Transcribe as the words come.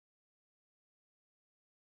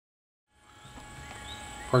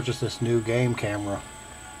purchased this new game camera,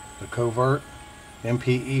 the Covert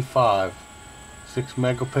MP-E5, 6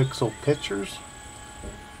 megapixel pictures.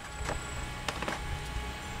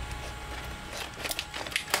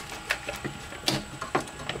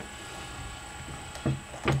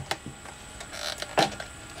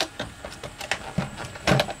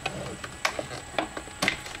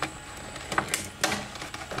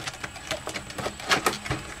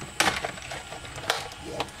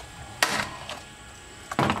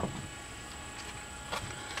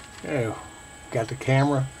 Okay, got the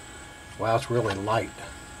camera. Wow, it's really light.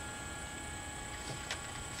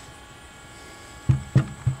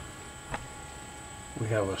 We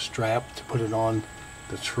have a strap to put it on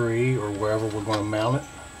the tree or wherever we're going to mount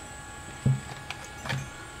it.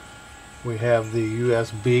 We have the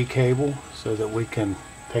USB cable so that we can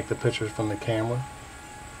take the pictures from the camera.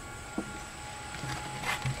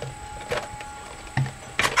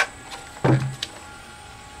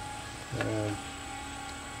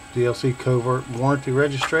 DLC Covert warranty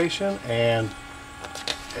registration and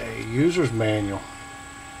a user's manual.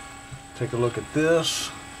 Take a look at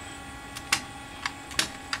this.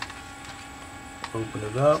 Open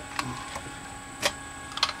it up.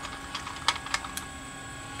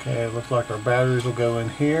 Okay, it looks like our batteries will go in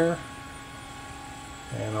here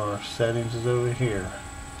and our settings is over here.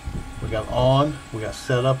 We got on, we got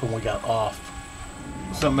setup, and we got off.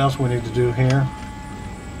 Something else we need to do here.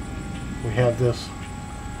 We have this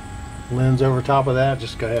lens over top of that.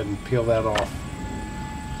 Just go ahead and peel that off.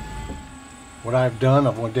 What I've done,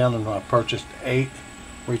 I've went down and I purchased 8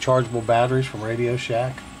 rechargeable batteries from Radio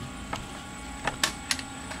Shack.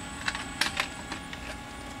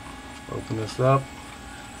 Open this up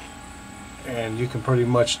and you can pretty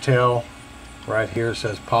much tell right here it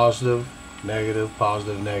says positive, negative,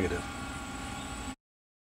 positive, negative.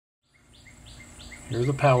 Here's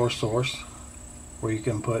the power source where you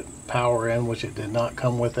can put power in, which it did not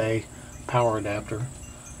come with a power adapter.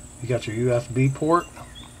 You got your USB port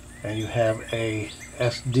and you have a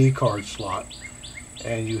SD card slot,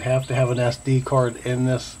 and you have to have an SD card in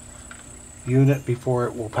this unit before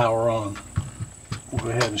it will power on. We'll go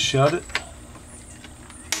ahead and shut it.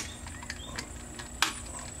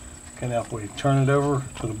 Okay, now if we turn it over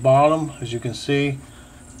to the bottom, as you can see,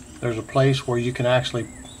 there's a place where you can actually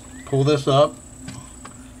pull this up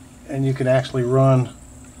and you can actually run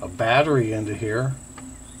a battery into here,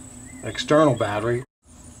 external battery.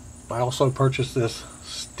 I also purchased this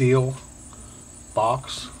steel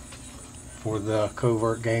box for the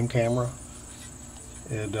Covert game camera.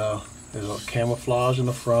 It is a camouflage in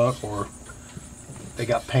the front, or they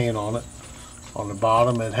got paint on it. On the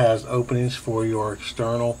bottom it has openings for your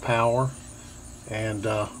external power and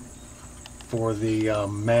for the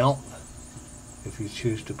mount if you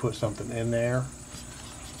choose to put something in there.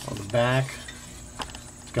 On the back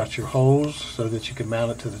it's got your holes so that you can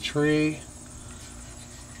mount it to the tree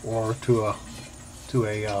or to a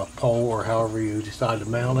pole, or however you decide to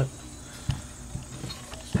mount it.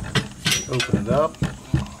 Open it up.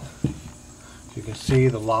 You can see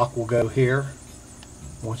the lock will go here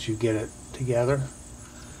once you get it together.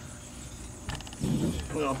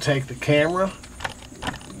 We'll take the camera.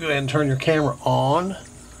 Go ahead and turn your camera on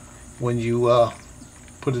when you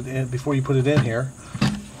put it in. Before you put it in here,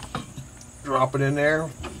 drop it in there.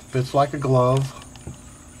 Fits like a glove.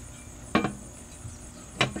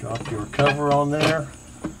 Drop your cover on there.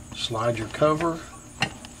 Slide your cover.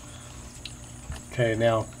 Okay,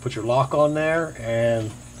 now put your lock on there, and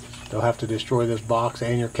they'll have to destroy this box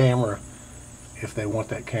and your camera if they want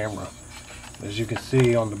that camera. As you can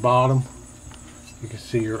see on the bottom, you can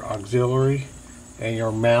see your auxiliary and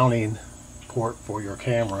your mounting port for your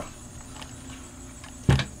camera.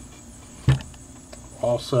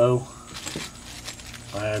 Also,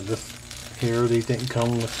 I had this here. These didn't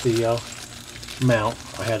come with the mount.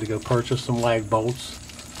 I had to go purchase some lag bolts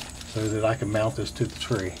so that I can mount this to the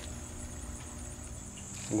tree.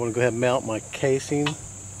 I'm going to go ahead and mount my casing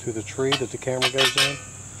to the tree that the camera goes in.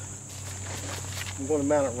 I'm going to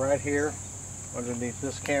mount it right here underneath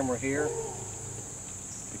this camera here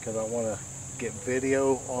because I want to get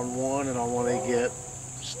video on one and I want to get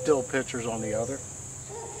still pictures on the other.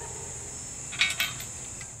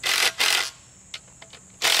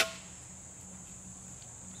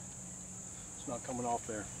 It's not coming off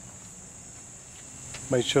there.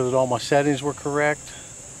 Made sure that all my settings were correct.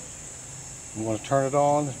 I'm going to turn it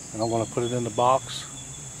on and I'm going to put it in the box.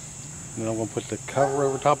 And then I'm going to put the cover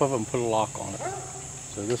over top of it and put a lock on it.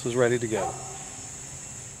 So this is ready to go.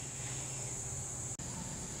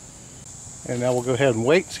 And now we'll go ahead and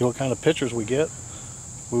wait, see what kind of pictures we get.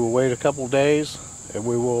 We will wait a couple days and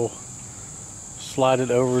we will slide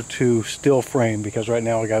it over to still frame because right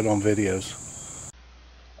now I got it on videos.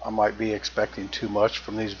 I might be expecting too much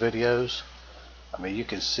from these videos. I mean, you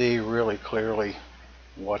can see really clearly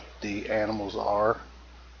what the animals are.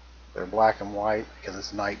 They're black and white because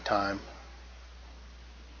it's nighttime.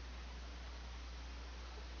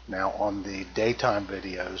 Now on the daytime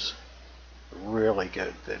videos, really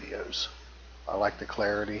good videos. I like the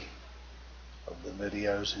clarity of the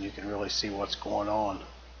videos and you can really see what's going on.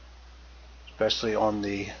 Especially on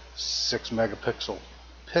the 6 megapixel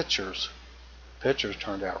pictures. Pictures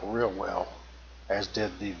turned out real well, as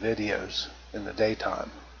did the videos in the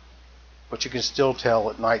daytime. But you can still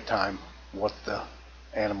tell at nighttime what the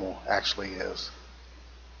animal actually is.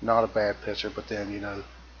 Not a bad picture, but then, you know,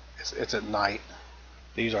 it's at night.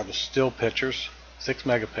 These are the still pictures, 6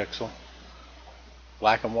 megapixel,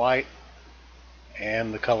 black and white,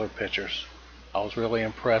 and the color pictures. I was really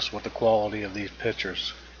impressed with the quality of these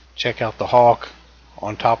pictures. Check out the hawk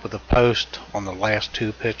on top of the post on the last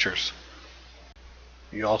 2 pictures.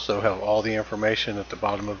 You also have all the information at the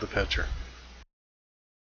bottom of the picture.